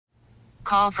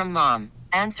Call from mom.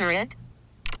 Answer it.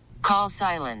 Call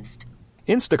silenced.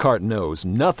 Instacart knows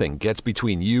nothing gets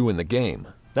between you and the game.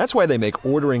 That's why they make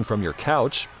ordering from your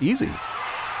couch easy.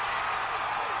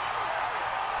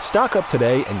 Stock up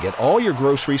today and get all your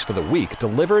groceries for the week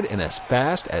delivered in as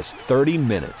fast as 30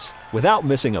 minutes without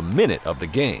missing a minute of the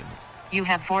game. You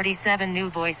have 47 new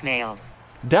voicemails.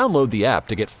 Download the app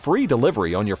to get free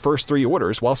delivery on your first 3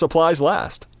 orders while supplies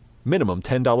last. Minimum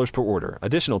 $10 per order.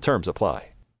 Additional terms apply.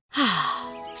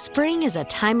 Spring is a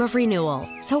time of renewal,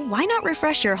 so why not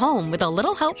refresh your home with a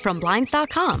little help from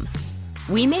Blinds.com?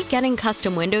 We make getting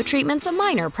custom window treatments a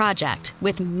minor project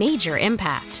with major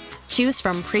impact. Choose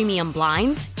from premium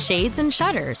blinds, shades, and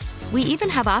shutters. We even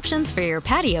have options for your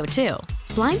patio, too.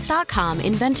 Blinds.com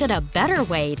invented a better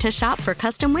way to shop for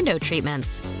custom window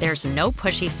treatments. There's no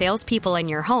pushy salespeople in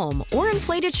your home or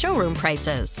inflated showroom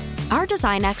prices. Our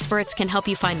design experts can help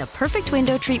you find the perfect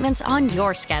window treatments on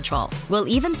your schedule. We'll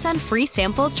even send free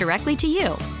samples directly to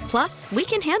you. Plus, we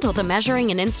can handle the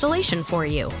measuring and installation for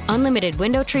you. Unlimited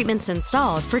window treatments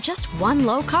installed for just one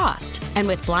low cost. And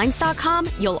with Blinds.com,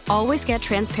 you'll always get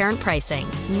transparent pricing.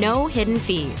 No hidden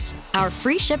fees. Our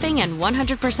free shipping and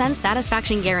 100%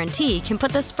 satisfaction guarantee can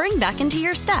put the spring back into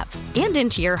your step and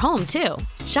into your home, too.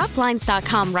 Shop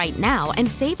Blinds.com right now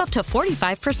and save up to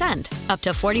 45%. Up to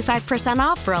 45%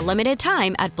 off for a limited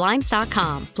time at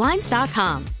Blinds.com.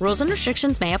 Blinds.com. Rules and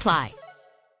restrictions may apply.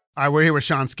 All right, we're here with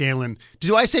Sean Scanlon.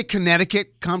 Do I say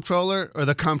Connecticut Comptroller or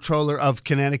the Comptroller of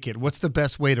Connecticut? What's the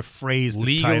best way to phrase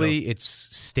the title? Legally, it's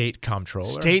State Comptroller.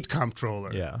 State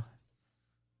Comptroller. Yeah.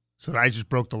 So I just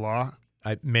broke the law?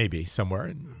 Maybe somewhere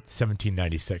in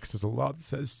 1796 there's a law that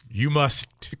says you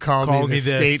must call me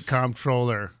the this. State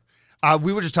Comptroller.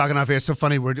 We were just talking off here. It's so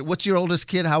funny. What's your oldest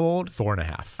kid? How old?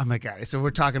 4.5. Oh, my God. So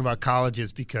we're talking about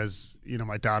colleges because,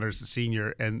 my daughter's a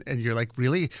senior. And you're like,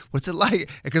 really? What's it like?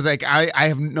 Because, I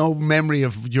have no memory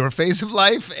of your phase of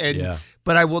life. And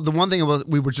But the one thing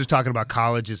we were just talking about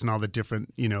colleges and all the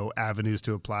different, avenues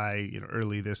to apply,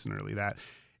 early this and early that,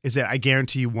 is that I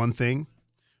guarantee you one thing.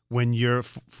 When your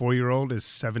 4-year-old is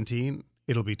 17,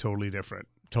 it'll be totally different.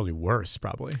 Totally worse,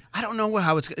 probably. I don't know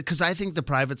how it's – because I think the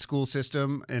private school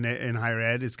system in higher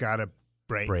ed has got to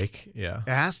break. Yeah. It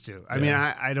has to. I mean,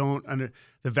 I don't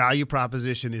 – the value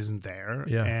proposition isn't there.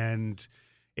 Yeah. And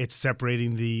it's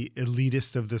separating the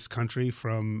elitist of this country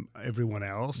from everyone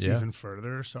else even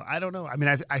further. So I don't know. I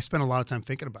mean, I spent a lot of time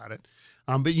thinking about it.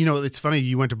 But, it's funny.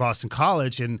 You went to Boston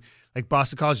College, and,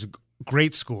 Boston College is a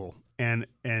great school. And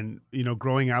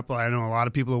growing up, I know a lot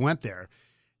of people who went there.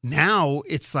 Now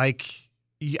it's like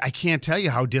I can't tell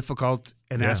you how difficult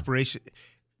an aspiration.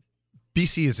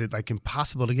 BC is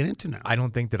impossible to get into now. I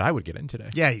don't think that I would get in today.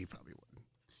 Yeah, you probably wouldn't.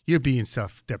 You're being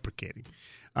self-deprecating.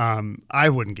 I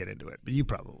wouldn't get into it, but you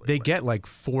probably would. They get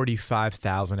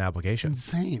 45,000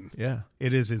 applications. Insane. Yeah.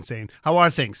 It is insane. How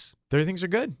are things? Things are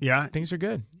good. Yeah? Things are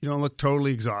good. You don't look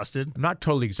totally exhausted. I'm not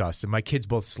totally exhausted. My kids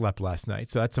both slept last night,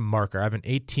 so that's a marker. I have an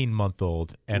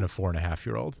 18-month-old and a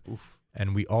 4.5-year-old. Oof.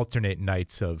 And we alternate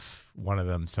nights of one of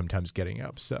them sometimes getting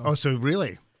up. So. Oh, so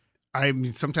really? I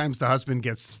mean, sometimes the husband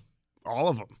gets all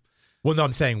of them. Well, no,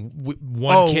 I'm saying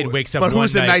one kid wakes up. But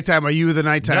who's the nighttime? Are you the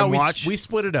nighttime watch? We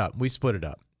split it up.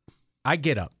 I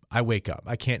get up. I wake up.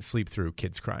 I can't sleep through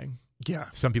kids crying. Yeah.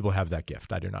 Some people have that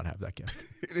gift. I do not have that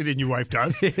gift. And your wife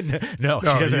does? No, she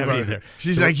doesn't have it either.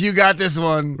 She's like, you got this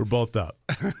one. We're both up.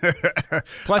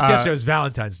 Plus, yesterday was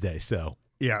Valentine's Day, so.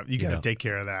 Yeah, you got to take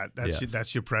care of that.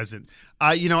 That's your present.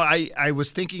 I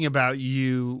was thinking about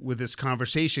you with this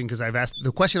conversation because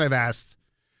the question I've asked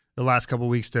the last couple of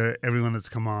weeks to everyone that's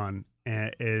come on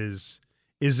is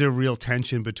there real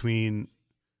tension between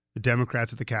the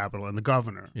Democrats at the Capitol and the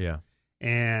governor? Yeah.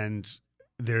 And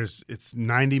it's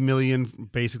 90 million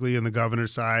basically on the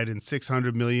governor's side and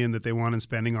 600 million that they want in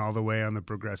spending all the way on the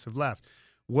progressive left.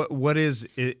 What is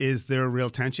there a real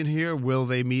tension here? Will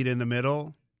they meet in the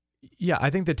middle? Yeah, I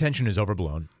think the tension is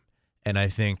overblown. And I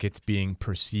think it's being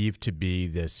perceived to be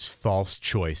this false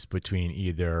choice between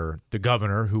either the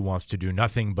governor, who wants to do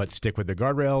nothing but stick with the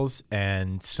guardrails,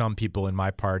 and some people in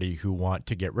my party who want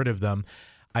to get rid of them.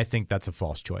 I think that's a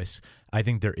false choice. I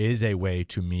think there is a way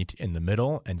to meet in the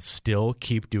middle and still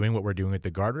keep doing what we're doing with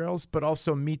the guardrails, but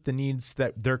also meet the needs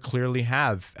that they clearly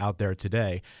have out there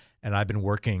today. And I've been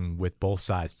working with both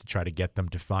sides to try to get them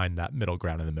to find that middle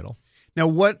ground in the middle. Now,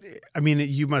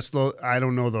 you must, I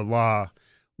don't know the law.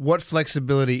 what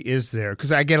flexibility is there?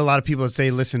 Because I get a lot of people that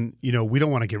say, listen, we don't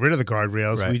want to get rid of the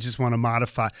guardrails. Right. We just want to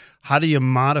modify. How do you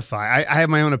modify? I have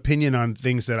my own opinion on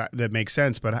things that make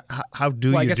sense, but how do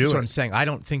you do it? I guess that's what I'm saying. I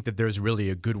don't think that there's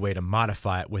really a good way to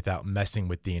modify it without messing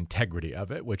with the integrity of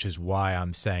it, which is why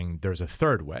I'm saying there's a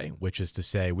third way, which is to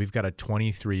say we've got a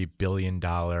 $23 billion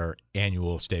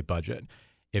annual state budget.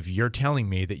 If you're telling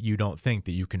me that you don't think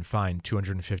that you can find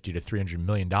 $250 to $300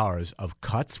 million of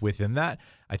cuts within that,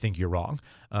 I think you're wrong.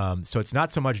 So it's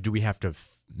not so much do we have to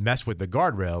mess with the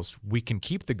guardrails. We can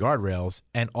keep the guardrails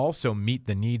and also meet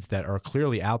the needs that are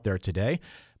clearly out there today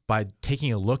by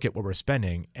taking a look at what we're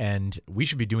spending, and we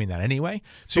should be doing that anyway.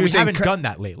 So we haven't done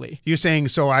that lately. You're saying,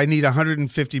 so I need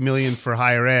 $150 million for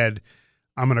higher ed.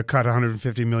 I'm going to cut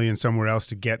 $150 million somewhere else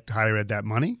to get higher ed that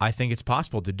money? I think it's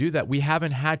possible to do that. We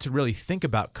haven't had to really think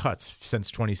about cuts since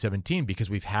 2017 because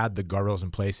we've had the guardrails in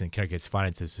place and Connecticut's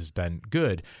finances has been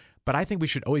good. But I think we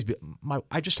should always be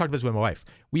I just talked about this with my wife.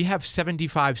 We have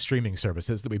 75 streaming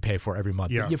services that we pay for every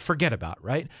month that you forget about,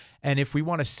 right? And if we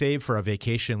want to save for a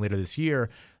vacation later this year,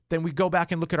 then we go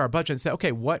back and look at our budget and say,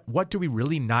 okay, what do we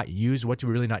really not use? What do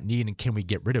we really not need? And can we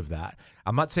get rid of that?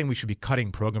 I'm not saying we should be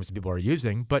cutting programs that people are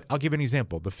using, but I'll give an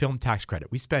example. The film tax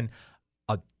credit. We spend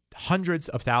hundreds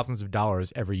of thousands of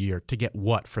dollars every year to get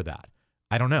what for that?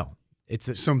 I don't know.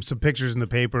 It's some pictures in the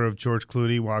paper of George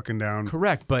Clooney walking down.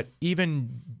 Correct. But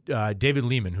even David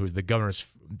Lehman, who is the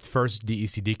governor's first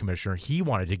DECD commissioner, he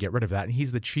wanted to get rid of that. And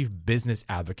he's the chief business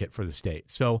advocate for the state.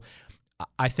 So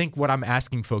I think what I'm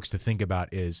asking folks to think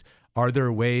about is, are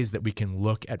there ways that we can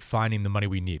look at finding the money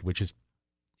we need, which is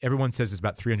everyone says it's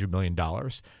about $300 million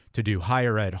to do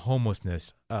higher ed,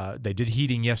 homelessness. They did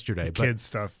heating yesterday. But kids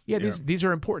stuff. Yeah, these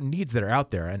are important needs that are out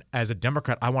there. And as a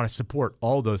Democrat, I want to support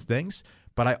all those things.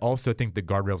 But I also think the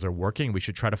guardrails are working. We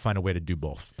should try to find a way to do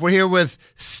both. We're here with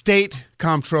State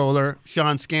Comptroller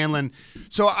Sean Scanlon.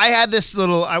 So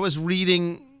I was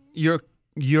reading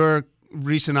your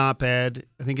recent op-ed,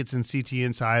 I think it's in CT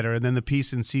Insider, and then the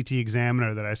piece in CT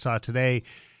Examiner that I saw today,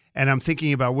 and I'm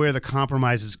thinking about where the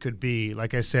compromises could be.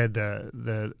 Like I said,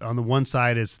 the on the one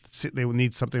side is they will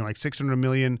need something like $600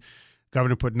 million.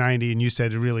 Governor put 90, and you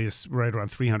said it really is right around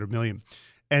 $300 million.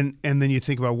 And then you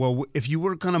think about, well, if you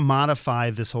were going to modify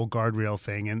this whole guardrail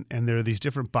thing, and there are these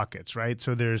different buckets, right?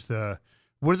 So there's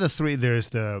what are the three? There's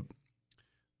the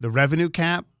revenue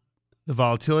cap, the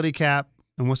volatility cap,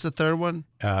 and what's the third one?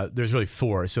 There's really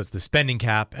four. So it's the spending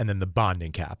cap and then the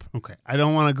bonding cap. Okay. I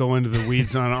don't want to go into the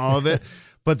weeds on all of it,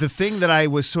 but the thing that I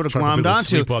was sort of glommed onto.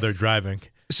 Sleep while they're driving.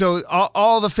 So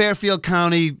all the Fairfield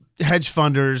County hedge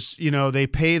funders, they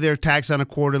pay their tax on a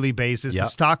quarterly basis. Yep. The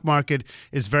stock market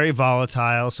is very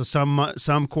volatile. So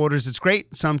some quarters it's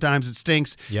great, sometimes it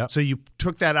stinks. Yep. So you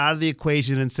took that out of the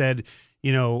equation and said,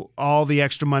 all the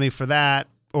extra money for that,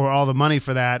 or all the money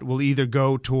for that will either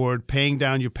go toward paying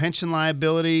down your pension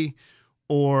liability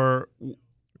or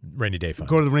rainy day fund.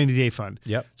 Go to the rainy day fund.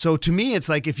 Yep. So to me, it's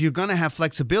like if you're going to have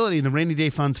flexibility and the rainy day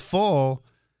fund's full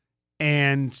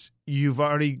and you've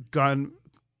already gone,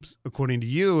 according to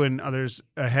you and others,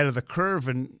 ahead of the curve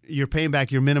and you're paying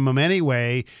back your minimum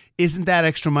anyway, isn't that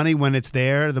extra money when it's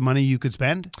there, the money you could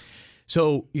spend?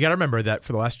 So you got to remember that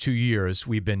for the last 2 years,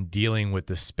 we've been dealing with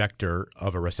the specter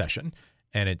of a recession.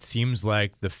 And it seems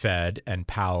like the Fed and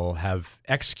Powell have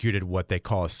executed what they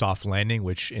call a soft landing,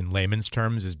 which in layman's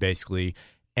terms is basically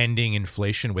ending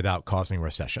inflation without causing a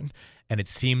recession. And it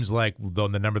seems like, though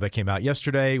the number that came out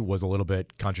yesterday was a little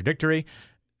bit contradictory,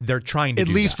 they're trying to at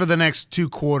least for the next 2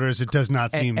 quarters, it does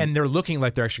not seem. And they're looking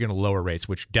like they're actually going to lower rates,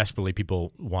 which desperately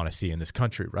people want to see in this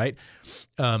country, right?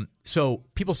 So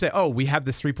people say, oh, we have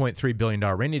this $3.3 billion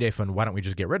rainy day fund. Why don't we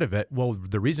just get rid of it? Well,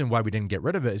 the reason why we didn't get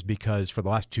rid of it is because for the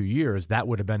last 2 years, that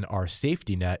would have been our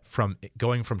safety net from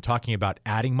going from talking about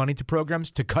adding money to programs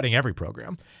to cutting every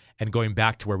program and going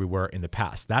back to where we were in the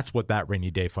past. That's what that rainy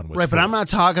day fund was right, for. But I'm not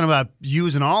talking about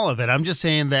using all of it. I'm just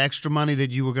saying the extra money that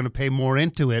you were going to pay more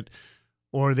into it,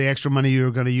 or the extra money you're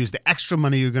going to use,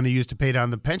 to pay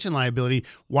down the pension liability,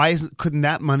 couldn't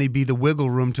that money be the wiggle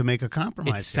room to make a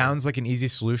compromise? It sounds like an easy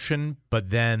solution, but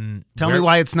then... Tell me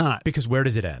why it's not. Because where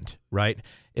does it end, right?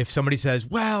 If somebody says,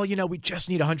 well, we just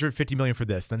need $150 million for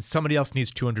this, then somebody else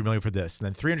needs $200 million for this, and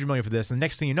then $300 million for this, and the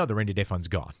next thing you know, the rainy day fund's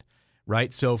gone,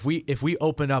 right? So if we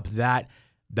open up that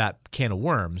can of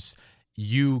worms,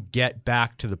 you get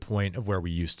back to the point of where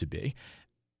we used to be.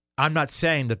 I'm not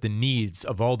saying that the needs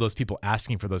of all those people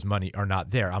asking for those money are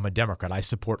not there. I'm a Democrat. I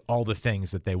support all the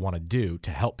things that they want to do to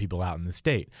help people out in the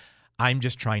state. I'm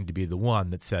just trying to be the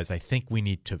one that says I think we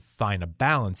need to find a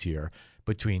balance here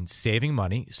between saving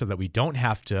money so that we don't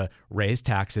have to raise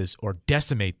taxes or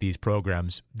decimate these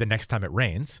programs the next time it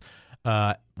rains,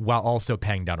 while also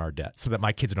paying down our debt so that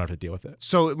my kids don't have to deal with it.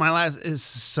 So my last is,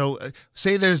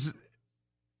 say there's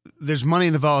money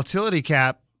in the volatility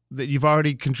cap that you've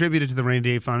already contributed to the rainy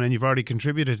day fund and you've already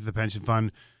contributed to the pension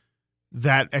fund.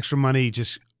 That extra money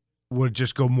would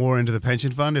just go more into the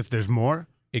pension fund if there's more?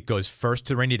 It goes first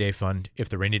to the rainy day fund. If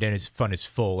the rainy day fund is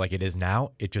full like it is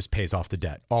now, it just pays off the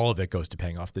debt. All of it goes to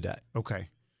paying off the debt. Okay.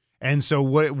 And so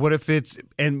what if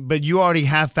but you already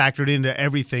have factored into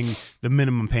everything the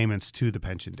minimum payments to the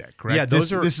pension debt, correct? Yeah,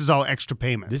 this is all extra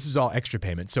payment. This is all extra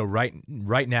payment. So right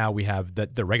now we have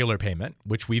the regular payment,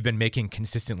 which we've been making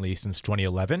consistently since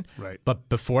 2011. Right. But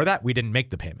before that, we didn't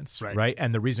make the payments. Right.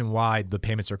 And the reason why the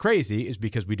payments are crazy is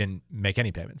because we didn't make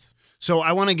any payments. So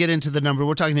I want to get into the number.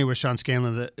 We're talking here with Sean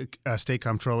Scanlon, the State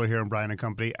Comptroller here in Bryan &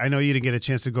 Company. I know you didn't get a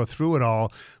chance to go through it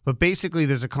all, but basically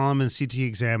there's a column in CT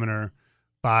Examiner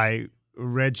by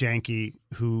Red Yankee,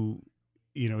 who,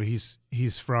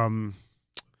 he's from,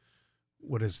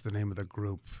 what is the name of the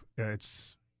group?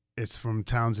 It's from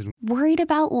Townsend. Worried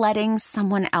about letting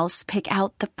someone else pick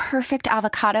out the perfect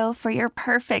avocado for your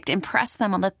perfect impress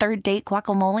them on the third date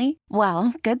guacamole?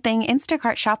 Well, good thing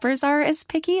Instacart shoppers are as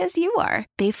picky as you are.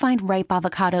 They find ripe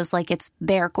avocados like it's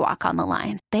their guac on the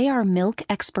line. They are milk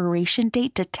expiration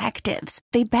date detectives.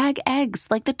 They bag eggs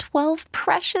like the 12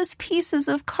 precious pieces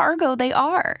of cargo they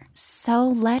are. So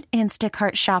let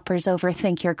Instacart shoppers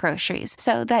overthink your groceries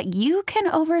so that you can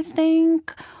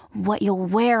overthink what you'll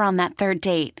wear on that third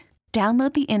date.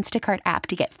 Download the Instacart app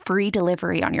to get free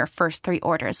delivery on your first 3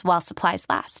 orders while supplies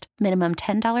last. Minimum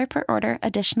 $10 per order.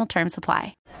 Additional terms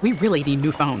apply. We really need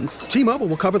new phones. T-Mobile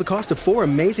will cover the cost of 4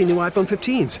 amazing new iPhone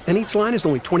 15s, and each line is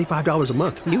only $25 a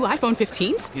month. New iPhone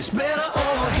 15s? It's better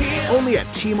over here. Only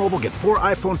at T-Mobile, get 4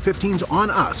 iPhone 15s on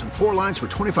us and 4 lines for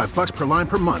 $25 per line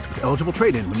per month with eligible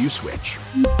trade-in when you switch.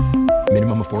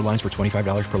 Minimum of 4 lines for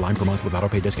 $25 per line per month with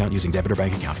autopay discount using debit or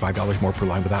bank account. $5 more per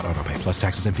line without autopay, plus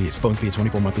taxes and fees. Phone fee at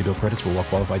 24 monthly bill credits for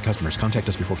well-qualified customers. Contact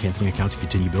us before canceling account to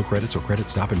continue bill credits or credit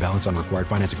stop and balance on required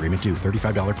finance agreement due.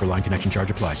 $35 per line connection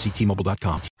charge applies. See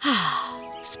T-Mobile.com.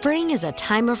 Spring is a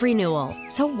time of renewal,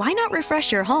 so why not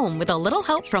refresh your home with a little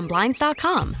help from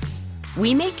Blinds.com?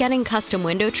 We make getting custom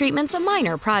window treatments a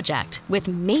minor project with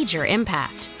major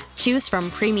impact. Choose from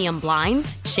premium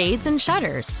blinds, shades, and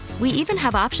shutters. We even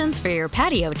have options for your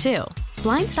patio, too.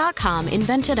 Blinds.com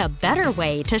invented a better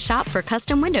way to shop for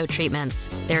custom window treatments.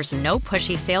 There's no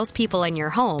pushy salespeople in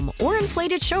your home or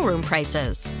inflated showroom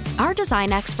prices. Our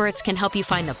design experts can help you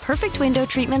find the perfect window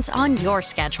treatments on your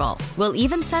schedule. We'll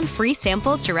even send free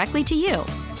samples directly to you.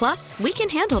 Plus, we can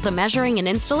handle the measuring and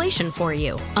installation for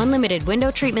you. Unlimited window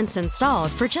treatments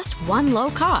installed for just one low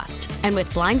cost. And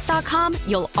with Blinds.com,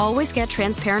 you'll always get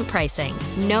transparent pricing.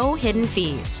 No hidden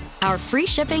fees. Our free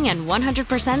shipping and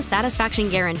 100% satisfaction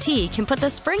guarantee can put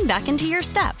the spring back into your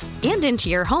step and into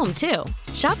your home, too.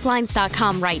 Shop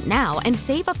Blinds.com right now and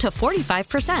save up to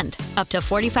 45%. Up to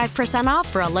 45% off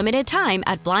for a limited time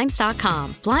at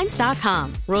Blinds.com.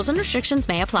 Blinds.com. Rules and restrictions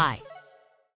may apply.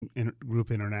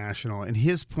 Group International, and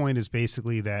his point is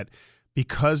basically that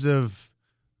because of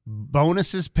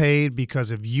bonuses paid,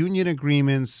 because of union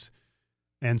agreements,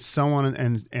 and so on,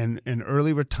 and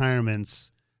early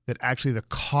retirements, that actually the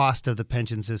cost of the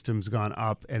pension system's gone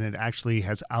up, and it actually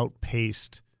has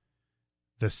outpaced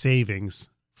the savings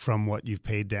from what you've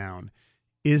paid down.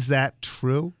 Is that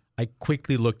true? I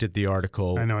quickly looked at the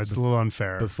article. I know it's a little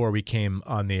unfair. Before we came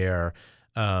on the air.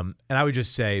 And I would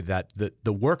just say that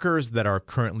the workers that are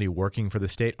currently working for the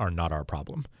state are not our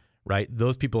problem, right?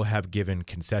 Those people have given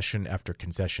concession after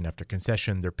concession after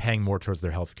concession. They're paying more towards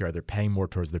their health care. They're paying more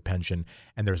towards their pension,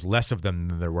 and there's less of them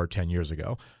than there were 10 years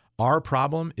ago. Our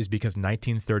problem is because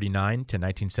 1939 to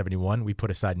 1971, we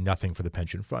put aside nothing for the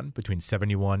pension fund. Between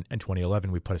 71 and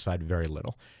 2011, we put aside very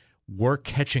little. We're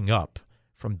catching up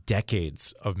from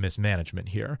decades of mismanagement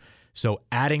here. So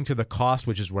adding to the cost,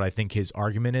 which is what I think his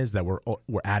argument is, that we're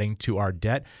adding to our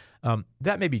debt,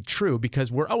 that may be true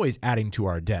because we're always adding to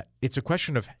our debt. It's a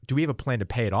question of, do we have a plan to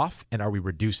pay it off, and are we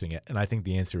reducing it? And I think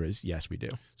the answer is yes, we do.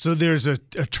 So there's a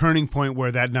turning point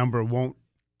where that number won't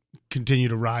continue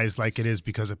to rise like it is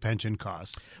because of pension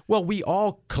costs. Well, we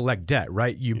all collect debt,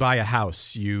 right? You buy a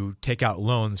house, you take out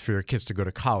loans for your kids to go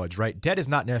to college, right? Debt is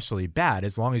not necessarily bad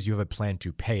as long as you have a plan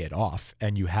to pay it off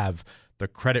and you have the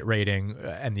credit rating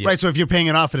and the right. So if you're paying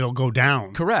it off, it'll go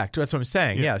down. Correct. That's what I'm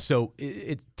saying. Yeah. So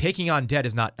taking on debt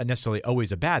is not necessarily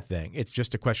always a bad thing. It's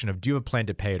just a question of, do you have a plan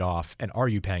to pay it off, and are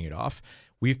you paying it off?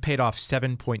 We've paid off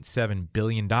 $7.7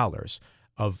 billion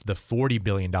of the $40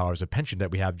 billion of pension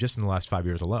that we have just in the last 5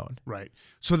 years alone. Right.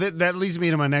 So that leads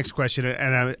me to my next question,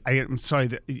 and I'm sorry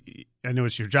that I know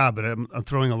it's your job, but I'm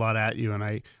throwing a lot at you, and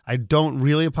I don't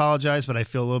really apologize, but I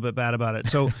feel a little bit bad about it.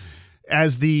 So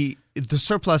as the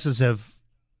surpluses have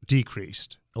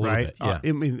decreased, A little right? bit, yeah.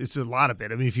 I mean, it's a lot of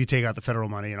it. I mean, if you take out the federal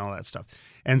money and all that stuff.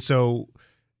 And so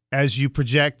as you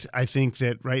project, I think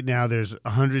that right now there's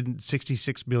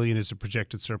 $166 billion is a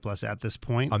projected surplus at this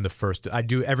point. On the first, I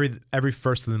do every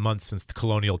first of the month since the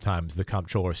colonial times, the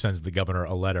comptroller sends the governor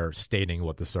a letter stating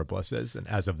what the surplus is. And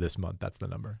as of this month, that's the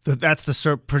number. That's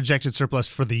the projected surplus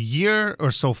for the year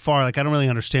or so far? Like, I don't really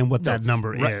understand what that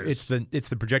number is. It's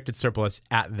the projected surplus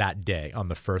at that day on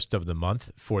the first of the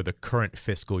month for the current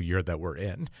fiscal year that we're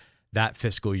in. That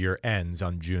fiscal year ends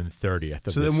on June 30th of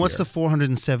this year. So then what's the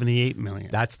 $478 million?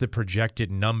 That's the projected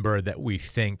number that we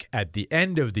think at the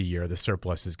end of the year the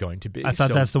surplus is going to be. I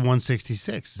thought that's the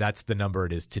 166. That's the number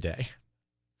it is today.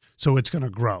 So it's going to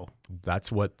grow.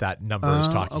 That's what that number is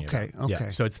talking about. Okay. Yeah.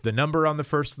 So it's the number on the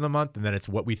first of the month, and then it's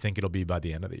what we think it'll be by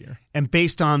the end of the year. And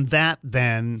based on that,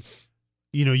 then,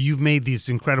 you've made these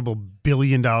incredible $1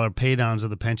 billion pay downs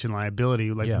of the pension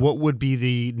liability. Like, what would be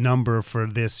the number for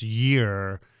this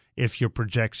year if your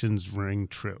projections ring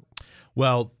true?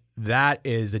 Well, that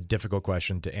is a difficult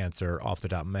question to answer off the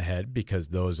top of my head because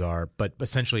but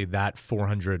essentially that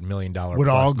 $400 million would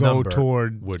all go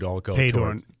toward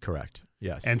correct.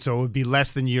 Yes. And so it would be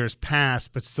less than years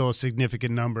past, but still a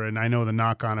significant number. And I know the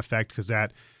knock-on effect because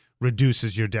that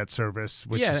reduces your debt service.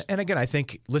 And again, I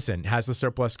think, listen, has the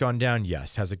surplus gone down?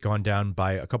 Yes. Has it gone down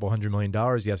by a couple $100 million?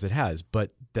 Yes, it has.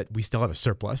 But that we still have a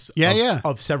surplus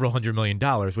of several $100 million,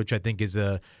 which I think is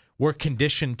we're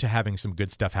conditioned to having some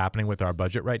good stuff happening with our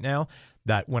budget right now,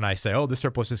 that when I say, the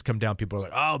surplus has come down, people are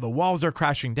like, the walls are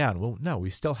crashing down. Well, no,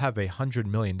 we still have a $100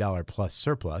 million plus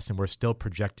surplus, and we're still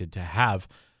projected to have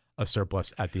a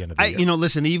surplus at the end of the year.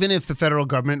 Listen, even if the federal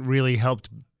government really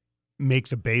helped make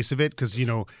the base of it, because,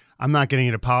 I'm not getting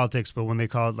into politics, but when they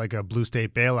call it like a blue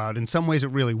state bailout, in some ways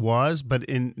it really was, but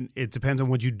it depends on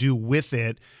what you do with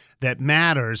it that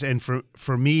matters. And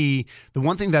for me, the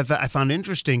one thing that I found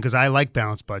interesting, because I like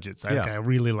balanced budgets, I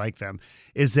really like them,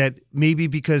 is that maybe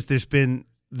because there's been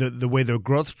the way the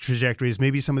growth trajectory is,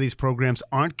 maybe some of these programs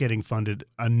aren't getting funded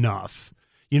enough.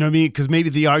 You know what I mean? Because maybe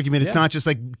the argument, it's not just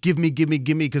like, give me,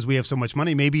 because we have so much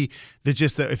money. Maybe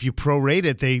if you prorate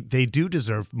it, they do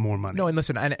deserve more money. No, and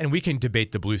listen, and we can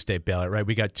debate the blue state bailout, right?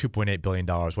 We got $2.8 billion.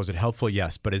 Was it helpful?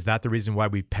 Yes. But is that the reason why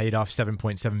we paid off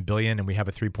 $7.7 billion and we have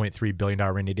a $3.3 billion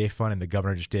rainy day fund and the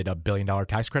governor just did a $1 billion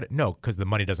tax credit? No, because the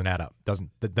money doesn't add up.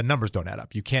 The numbers don't add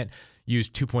up. You can't use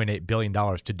 $2.8 billion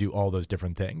to do all those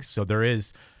different things. So there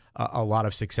is a lot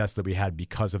of success that we had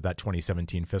because of that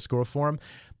 2017 fiscal reform.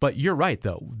 But you're right,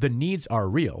 though. The needs are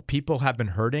real. People have been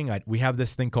hurting. We have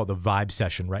this thing called the vibe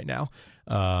session right now.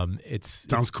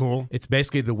 Sounds cool. It's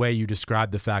basically the way you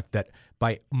describe the fact that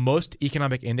by most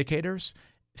economic indicators,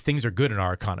 things are good in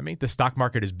our economy. The stock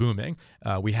market is booming.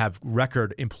 We have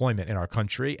record employment in our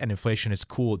country, and inflation has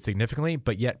cooled significantly,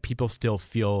 but yet people still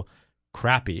feel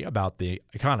crappy about the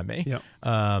economy. Yep.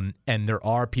 And there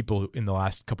are people in the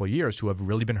last couple of years who have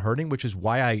really been hurting, which is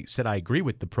why I said I agree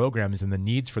with the programs and the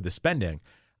needs for the spending.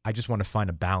 I just want to find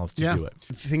a balance to do it.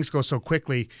 Things go so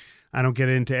quickly. I don't get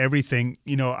into everything.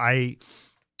 I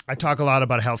talk a lot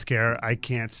about healthcare. I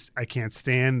can't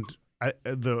stand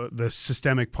the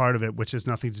systemic part of it, which has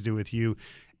nothing to do with you,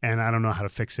 and I don't know how to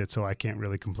fix it, so I can't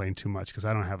really complain too much because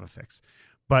I don't have a fix.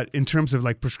 But in terms of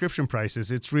like prescription prices,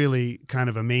 it's really kind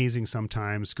of amazing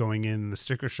sometimes going in the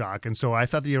sticker shock. And so I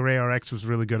thought the Array RX was a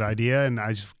really good idea, and I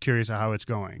was just curious how it's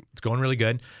going. It's going really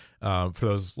good. For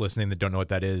those listening that don't know what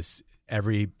that is,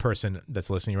 every person that's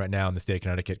listening right now in the state of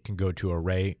Connecticut can go to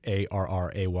Array,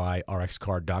 ARRAY,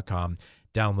 rxcard.com,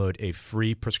 download a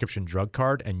free prescription drug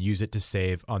card, and use it to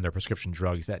save on their prescription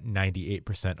drugs at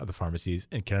 98% of the pharmacies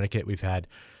in Connecticut. We've had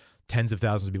tens of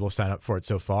thousands of people sign up for it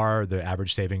so far. The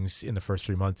average savings in the first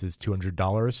 3 months is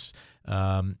 $200,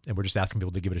 and we're just asking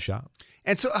people to give it a shot.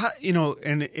 And so,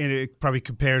 and it probably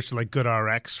compares to like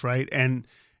GoodRx, right? And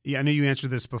yeah, I know you answered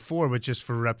this before, but just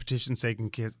for repetition's sake, in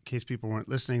case people weren't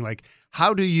listening, like,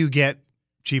 how do you get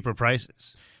cheaper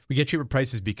prices? We get cheaper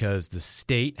prices because the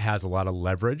state has a lot of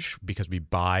leverage because we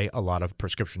buy a lot of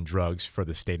prescription drugs for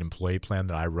the state employee plan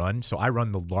that I run. So I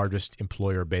run the largest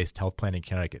employer-based health plan in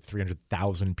Connecticut.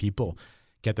 300,000 people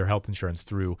get their health insurance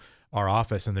through our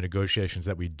office and the negotiations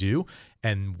that we do.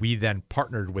 And we then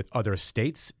partnered with other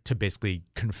states to basically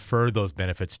confer those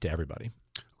benefits to everybody.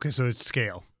 Okay, so it's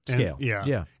scale.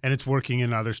 Yeah. And it's working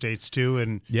in other states too.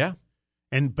 And yeah.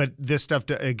 But this stuff,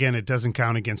 again, it doesn't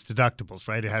count against deductibles,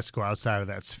 right? It has to go outside of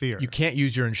that sphere. You can't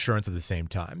use your insurance at the same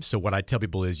time. So what I tell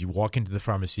people is you walk into the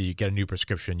pharmacy, you get a new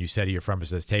prescription, you say to your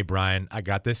pharmacist, hey, Brian, I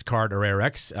got this card,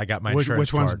 ArrayRx, I got my insurance card.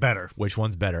 Which one's better? Which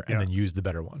one's better? And then use the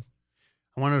better one.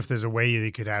 I wonder if there's a way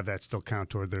they could have that still count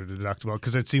toward their deductible,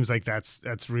 because it seems like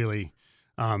that's really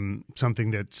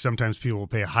something that sometimes people will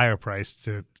pay a higher price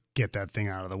to get that thing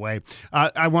out of the way.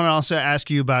 I want to also ask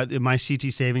you about my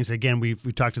CT savings. Again,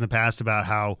 we've talked in the past about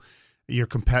how you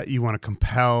want to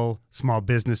compel small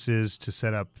businesses to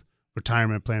set up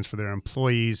retirement plans for their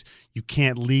employees. You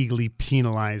can't legally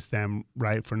penalize them,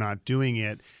 right, for not doing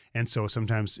it. And so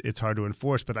sometimes it's hard to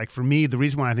enforce. But like for me, the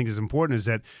reason why I think it's important is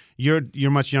that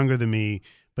you're much younger than me.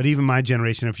 But even my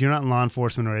generation, if you're not in law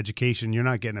enforcement or education, you're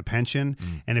not getting a pension.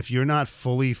 And if you're not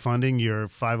fully funding your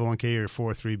 501k or your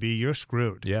 403b, you're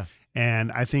screwed. Yeah.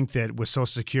 And I think that with Social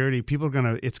Security, people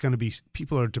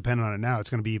are dependent on it now. It's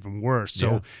going to be even worse. So,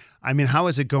 Yeah. I mean, how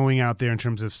is it going out there in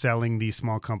terms of selling these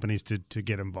small companies to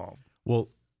get involved? Well,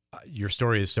 your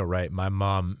story is so right. My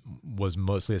mom was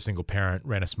mostly a single parent,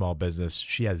 ran a small business.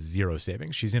 She has zero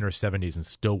savings. She's in her 70s and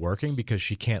still working because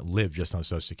she can't live just on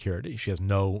Social Security. She has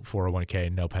no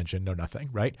 401k, no pension, no nothing,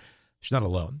 right? She's not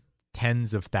alone.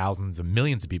 Tens of thousands of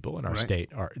millions of people in our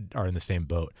state are in the same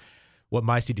boat. What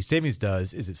My CD Savings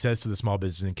does is it says to the small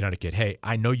business in Connecticut, hey,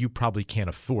 I know you probably can't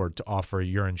afford to offer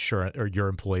your insurance or your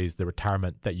employees the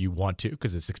retirement that you want to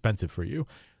because it's expensive for you.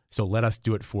 So let us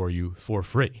do it for you for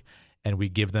free. And we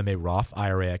give them a Roth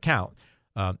IRA account.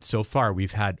 So far,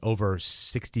 we've had over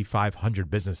 6,500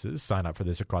 businesses sign up for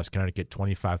this across Connecticut,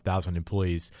 25,000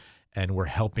 employees. And we're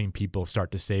helping people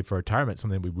start to save for retirement,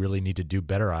 something we really need to do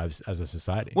better as a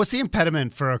society. What's the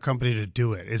impediment for a company to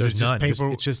do it? There's none.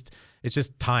 It's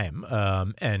just time.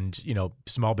 And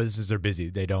small businesses are busy.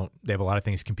 They have a lot of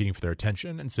things competing for their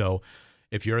attention. And so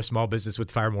if you're a small business with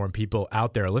 5 or more people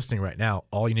out there listening right now,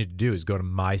 all you need to do is go to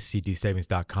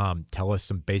myctsavings.com, tell us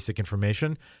some basic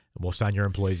information, and we'll sign your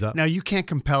employees up. Now, you can't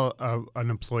compel an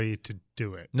employee to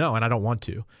do it. No, and I don't want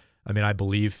to. I mean, I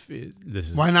believe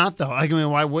this is... Why not, though? I mean,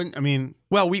 why wouldn't... I mean...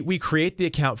 Well, we create the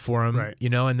account for them, right.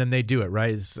 And then they do it,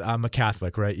 right? I'm a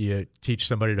Catholic, right? You teach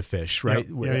somebody to fish, right?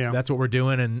 Yep. Yeah. That's what we're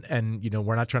doing, and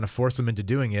we're not trying to force them into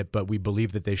doing it, but we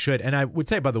believe that they should. And I would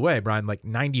say, by the way, Brian, like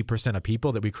 90% of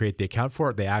people that we create the account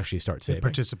for, they actually start saving. They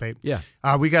participate. Yeah.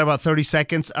 We got about 30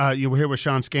 seconds. You were here with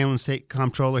Sean Scanlon, State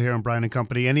Comptroller here on Brian &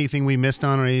 Company. Anything we missed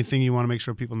on or anything you want to make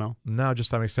sure people know? No,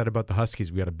 just I'm excited about the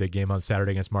Huskies. We got a big game on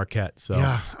Saturday against Marquette. So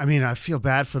yeah, I mean, I feel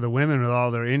bad for the women with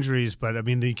all their injuries, but I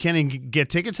mean, you can't even get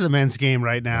tickets to the men's game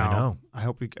right now. I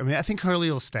know. I think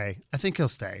Hurley will stay. I think he'll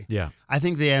stay. Yeah. I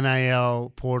think the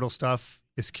NIL portal stuff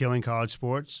is killing college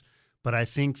sports, but I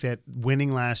think that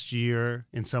winning last year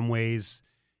in some ways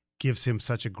gives him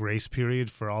such a grace period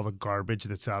for all the garbage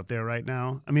that's out there right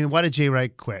now. I mean, why did Jay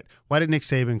Wright quit? Why did Nick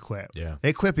Saban quit? Yeah.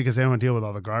 They quit because they don't want to deal with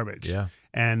all the garbage. Yeah.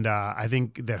 And I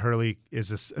think that Hurley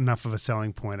is enough of a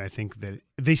selling point. I think that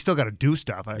they still got to do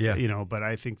stuff, but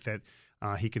I think that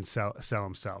he can sell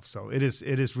himself. So it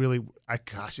is really,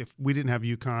 if we didn't have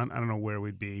UConn, I don't know where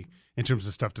we'd be in terms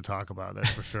of stuff to talk about.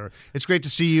 That's for sure. It's great to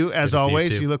see you as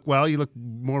always. You look well. You look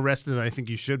more rested than I think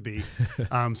you should be.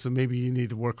 So maybe you need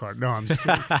to work hard. No, I'm just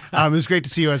kidding. It was great to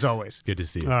see you as always. Good to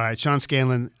see you. All right, Sean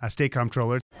Scanlon, State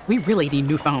Comptroller. We really need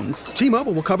new phones.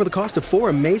 T-Mobile will cover the cost of 4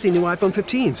 amazing new iPhone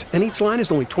 15s, and each line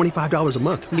is only $25 a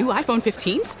month. New iPhone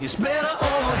 15s? It's better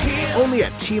over here. Only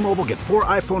at T-Mobile, get 4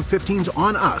 iPhone 15s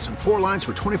on us and 4 lines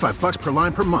for $25 per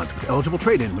line per month with eligible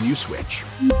trade-in when you switch.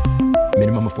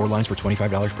 Minimum of 4 lines for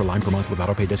 $25 per line per month with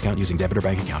autopay discount using debit or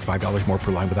bank account. $5 more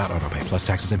per line without autopay, plus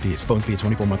taxes and fees. Phone fee at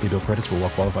 24 monthly bill credits for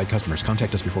well-qualified customers.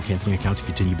 Contact us before canceling account to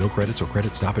continue bill credits or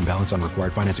credit stop and balance on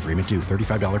required finance agreement due.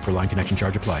 $35 per line connection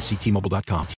charge applies. See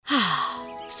T-Mobile.com.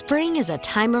 Spring is a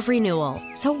time of renewal,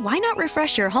 so why not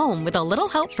refresh your home with a little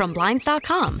help from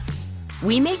Blinds.com?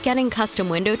 We make getting custom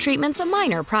window treatments a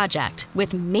minor project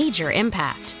with major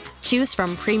impact. Choose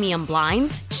from premium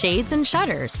blinds, shades, and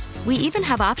shutters. We even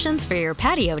have options for your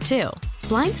patio, too.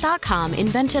 Blinds.com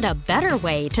invented a better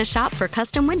way to shop for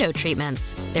custom window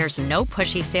treatments. There's no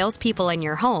pushy salespeople in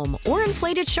your home or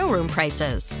inflated showroom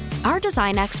prices. Our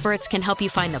design experts can help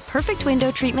you find the perfect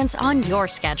window treatments on your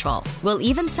schedule. We'll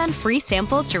even send free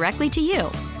samples directly to you.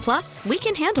 Plus, we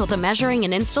can handle the measuring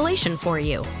and installation for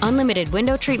you. Unlimited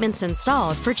window treatments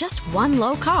installed for just one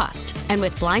low cost. And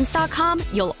with Blinds.com,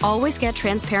 you'll always get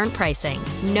transparent pricing.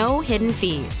 No hidden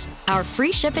fees. Our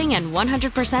free shipping and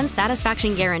 100%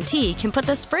 satisfaction guarantee can put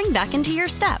the spring back into your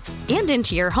step and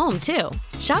into your home, too.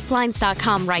 Shop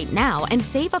Blinds.com right now and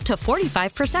save up to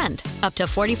 45%. Up to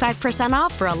 45%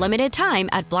 off for a limited time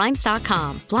at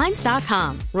Blinds.com.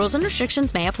 Blinds.com. Rules and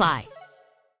restrictions may apply.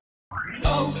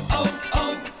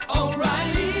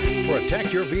 For a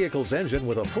Protect your vehicle's engine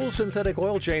with a full synthetic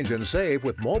oil change and save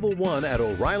with Mobile One at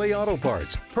O'Reilly Auto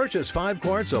Parts. Purchase 5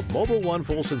 quarts of Mobile One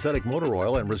full synthetic motor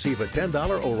oil and receive a $10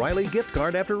 O'Reilly gift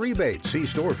card after rebate. See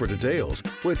store for details.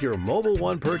 With your Mobile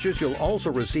One purchase, you'll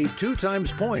also receive 2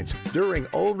 times points during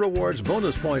O Rewards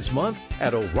Bonus Points Month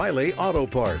at O'Reilly Auto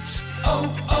Parts.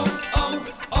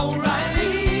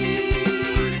 O'Reilly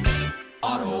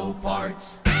Auto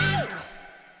Parts.